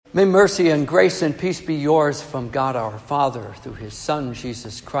May mercy and grace and peace be yours from God our Father through his Son,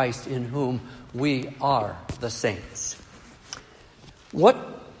 Jesus Christ, in whom we are the saints. What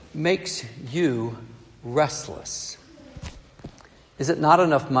makes you restless? Is it not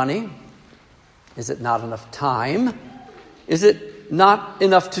enough money? Is it not enough time? Is it not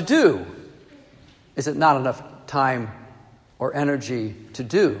enough to do? Is it not enough time or energy to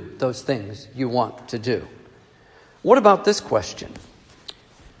do those things you want to do? What about this question?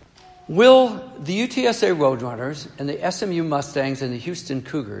 Will the UTSA Roadrunners and the SMU Mustangs and the Houston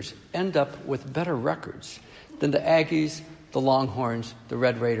Cougars end up with better records than the Aggies, the Longhorns, the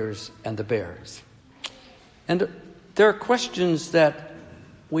Red Raiders, and the Bears? And there are questions that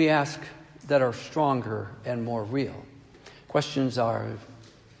we ask that are stronger and more real. Questions are,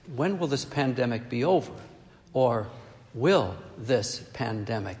 when will this pandemic be over? Or will this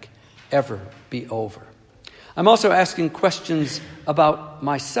pandemic ever be over? I'm also asking questions about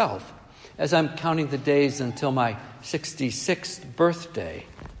myself as I'm counting the days until my 66th birthday.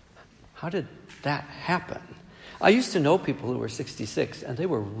 How did that happen? I used to know people who were 66, and they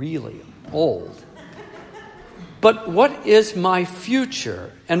were really old. But what is my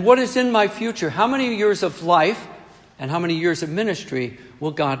future? And what is in my future? How many years of life and how many years of ministry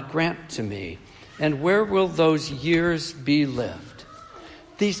will God grant to me? And where will those years be lived?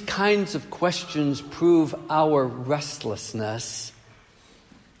 These kinds of questions prove our restlessness.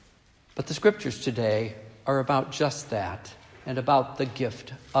 But the scriptures today are about just that and about the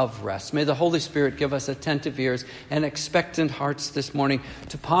gift of rest. May the Holy Spirit give us attentive ears and expectant hearts this morning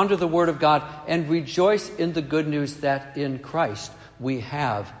to ponder the Word of God and rejoice in the good news that in Christ we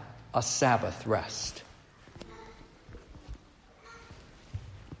have a Sabbath rest.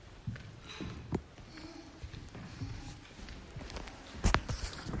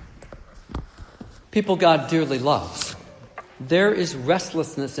 People God dearly loves. There is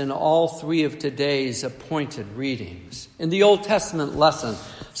restlessness in all three of today's appointed readings. In the Old Testament lesson,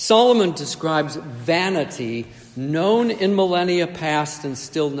 Solomon describes vanity known in millennia past and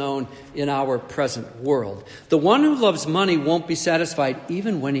still known in our present world. The one who loves money won't be satisfied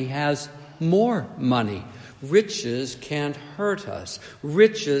even when he has more money. Riches can hurt us.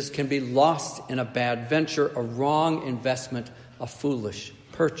 Riches can be lost in a bad venture, a wrong investment, a foolish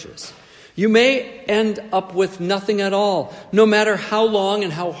purchase. You may end up with nothing at all. No matter how long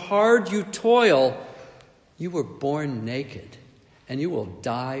and how hard you toil, you were born naked, and you will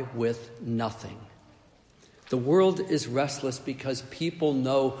die with nothing. The world is restless because people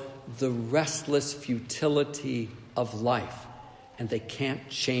know the restless futility of life, and they can't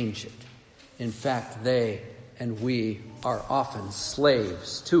change it. In fact, they and we are often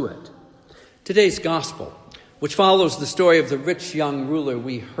slaves to it. Today's gospel, which follows the story of the rich young ruler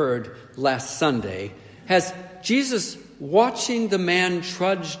we heard last Sunday, has Jesus watching the man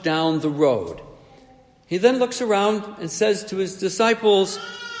trudge down the road. He then looks around and says to his disciples,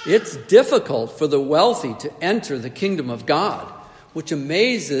 "It's difficult for the wealthy to enter the kingdom of God," which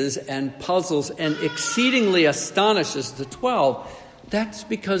amazes and puzzles and exceedingly astonishes the 12. That's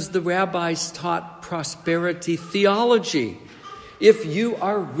because the rabbis taught prosperity theology. If you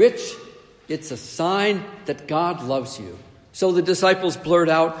are rich, it's a sign that God loves you. So the disciples blurt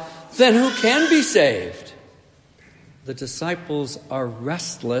out, "Then who can be saved?" The disciples are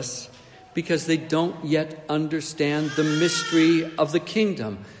restless because they don't yet understand the mystery of the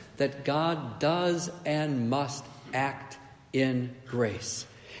kingdom, that God does and must act in grace.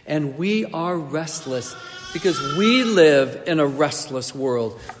 And we are restless because we live in a restless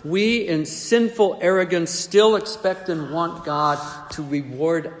world. We, in sinful arrogance, still expect and want God to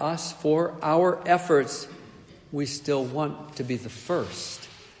reward us for our efforts. We still want to be the first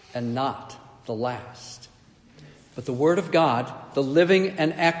and not the last. But the Word of God, the living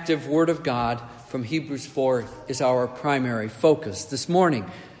and active Word of God from Hebrews 4, is our primary focus this morning.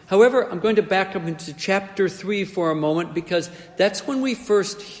 However, I'm going to back up into chapter 3 for a moment, because that's when we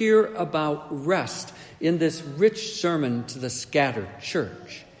first hear about rest in this rich sermon to the scattered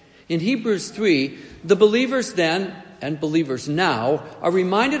church. In Hebrews 3, the believers then and believers now are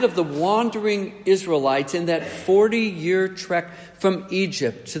reminded of the wandering Israelites in that 40-year trek from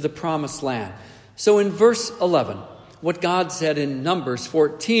Egypt to the Promised Land. So in verse 11, what God said in Numbers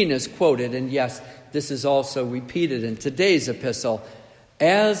 14 is quoted, and yes, this is also repeated in today's epistle.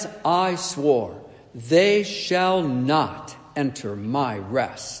 "As I swore, they shall not enter my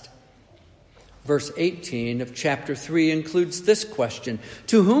rest." Verse 18 of chapter 3 includes this question: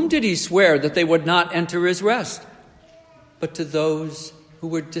 to whom did he swear that they would not enter his rest? But to those who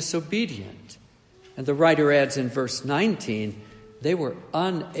were disobedient. And the writer adds in verse 19, they were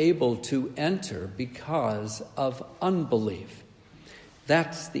unable to enter because of unbelief.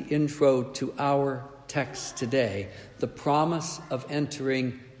 That's the intro to our text today. The promise of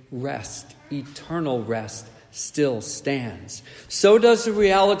entering rest, eternal rest, still stands. So does the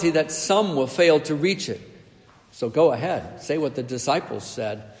reality that some will fail to reach it. So go ahead, say what the disciples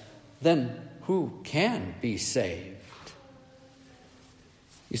said. Then who can be saved?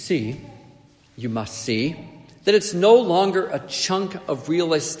 You must see, that it's no longer a chunk of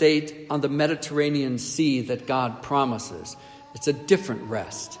real estate on the Mediterranean Sea that God promises. It's a different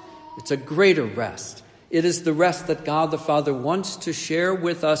rest. It's a greater rest. It is the rest that God the Father wants to share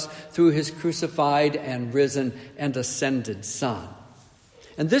with us through his crucified and risen and ascended Son.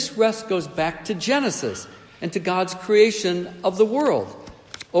 And this rest goes back to Genesis and to God's creation of the world.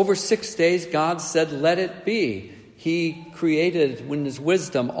 Over 6 days, God said, "Let it be." He created, in his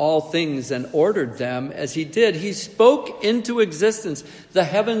wisdom, all things and ordered them as he did. He spoke into existence the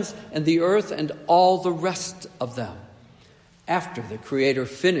heavens and the earth and all the rest of them. After the Creator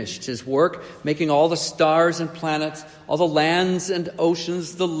finished his work, making all the stars and planets, all the lands and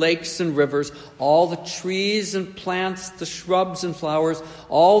oceans, the lakes and rivers, all the trees and plants, the shrubs and flowers,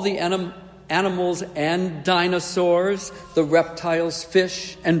 all the animals and dinosaurs, the reptiles,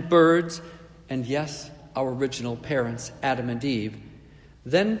 fish and birds, and yes, our original parents, Adam and Eve,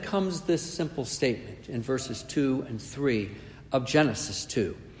 then comes this simple statement in verses 2 and 3 of Genesis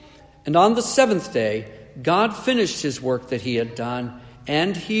 2. And on the seventh day, God finished his work that he had done,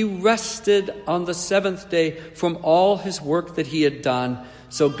 and he rested on the seventh day from all his work that he had done.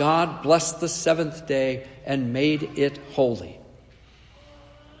 So God blessed the seventh day and made it holy.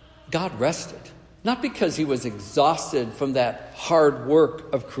 God rested, not because he was exhausted from that hard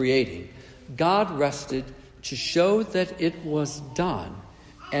work of creating. God rested to show that it was done,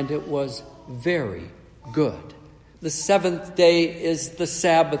 and it was very good. The seventh day is the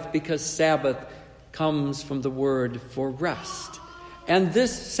Sabbath because Sabbath comes from the word for rest. And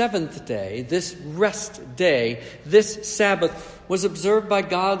this seventh day, this rest day, this Sabbath was observed by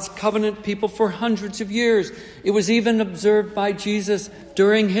God's covenant people for hundreds of years. It was even observed by Jesus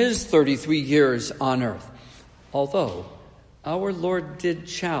during his 33 years on earth. Although our Lord did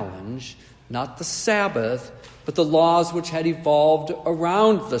challenge not the Sabbath, but the laws which had evolved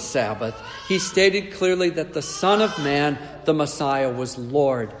around the Sabbath. He stated clearly that the Son of Man, the Messiah, was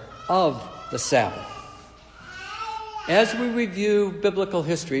Lord of the Sabbath. As we review biblical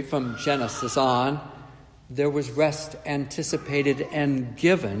history from Genesis on, there was rest anticipated and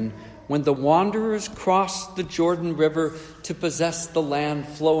given when the wanderers crossed the Jordan River to possess the land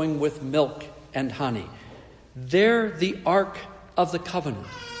flowing with milk and honey. There, the Ark of the Covenant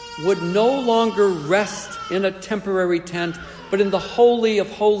would no longer rest in a temporary tent, but in the Holy of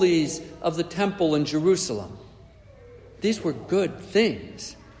Holies of the temple in Jerusalem. These were good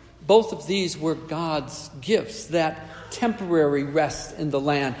things. Both of these were God's gifts, that temporary rest in the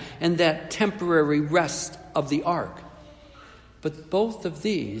land and that temporary rest of the ark. But both of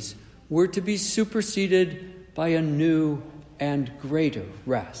these were to be superseded by a new and greater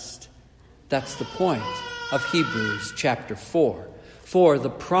rest. That's the point of Hebrews chapter 4. For the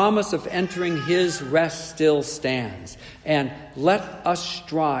promise of entering his rest still stands, and let us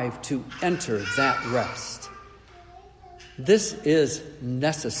strive to enter that rest. This is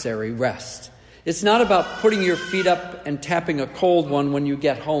necessary rest. It's not about putting your feet up and tapping a cold one when you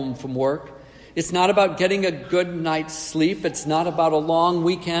get home from work. It's not about getting a good night's sleep. It's not about a long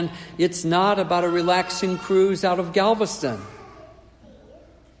weekend. It's not about a relaxing cruise out of Galveston.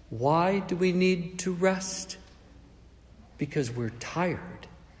 Why do we need to rest? Because we're tired.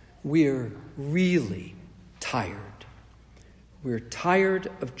 We're really tired. We're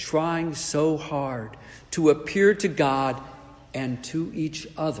tired of trying so hard to appear to God and to each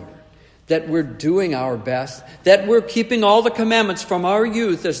other, that we're doing our best, that we're keeping all the commandments from our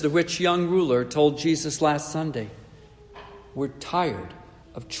youth, as the rich young ruler told Jesus last Sunday. We're tired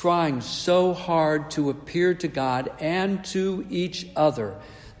of trying so hard to appear to God and to each other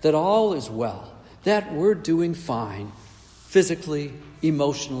that all is well, that we're doing fine, physically,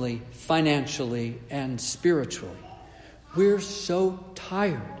 emotionally, financially, and spiritually. We're so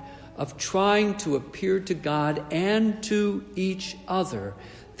tired of trying to appear to God and to each other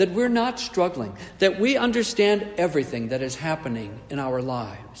that we're not struggling, that we understand everything that is happening in our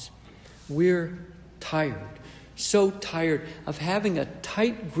lives. We're tired, so tired of having a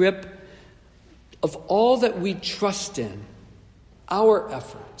tight grip of all that we trust in, our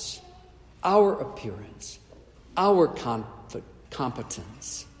efforts, our appearance, our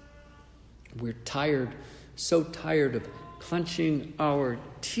competence. We're tired, so tired of clenching our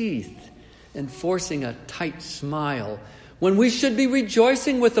teeth and forcing a tight smile when we should be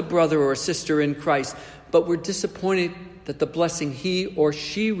rejoicing with a brother or sister in Christ, but we're disappointed that the blessing he or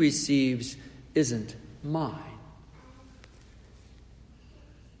she receives isn't mine.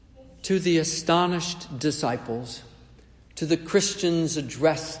 To the astonished disciples, to the Christians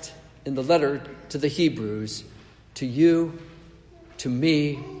addressed in the letter to the Hebrews, to you, to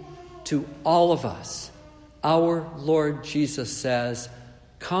me, to all of us, our Lord Jesus says,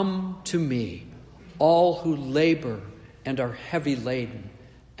 "Come to me, all who labor and are heavy laden,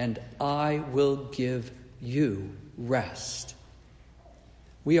 and I will give you rest."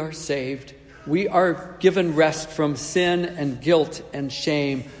 We are saved. We are given rest from sin and guilt and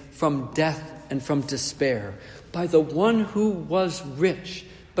shame, from death and from despair, by the one who was rich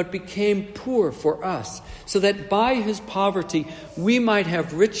but became poor for us, so that by his poverty we might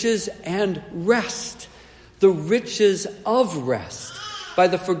have riches and rest, the riches of rest, by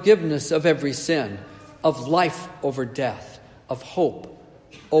the forgiveness of every sin, of life over death, of hope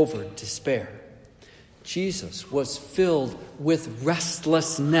over despair. Jesus was filled with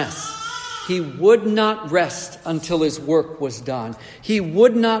restlessness. He would not rest until his work was done. He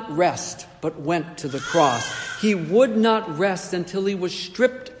would not rest, but went to the cross. He would not rest until he was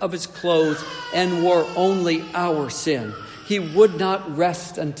stripped of his clothes and wore only our sin. He would not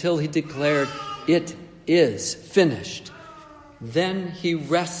rest until he declared, "It is finished." Then he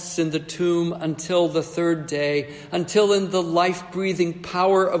rests in the tomb until the third day, until in the life-breathing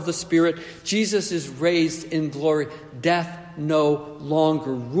power of the Spirit, Jesus is raised in glory. Death no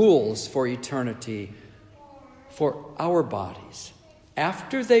longer rules for eternity. For our bodies,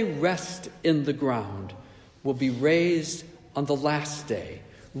 after they rest in the ground, will be raised on the last day,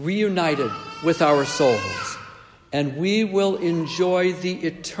 reunited with our souls, and we will enjoy the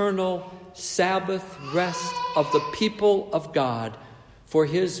eternal Sabbath rest of the people of God, for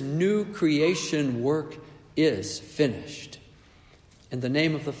his new creation work is finished. In the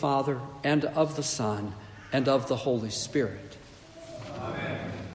name of the Father, and of the Son, and of the Holy Spirit. Amen.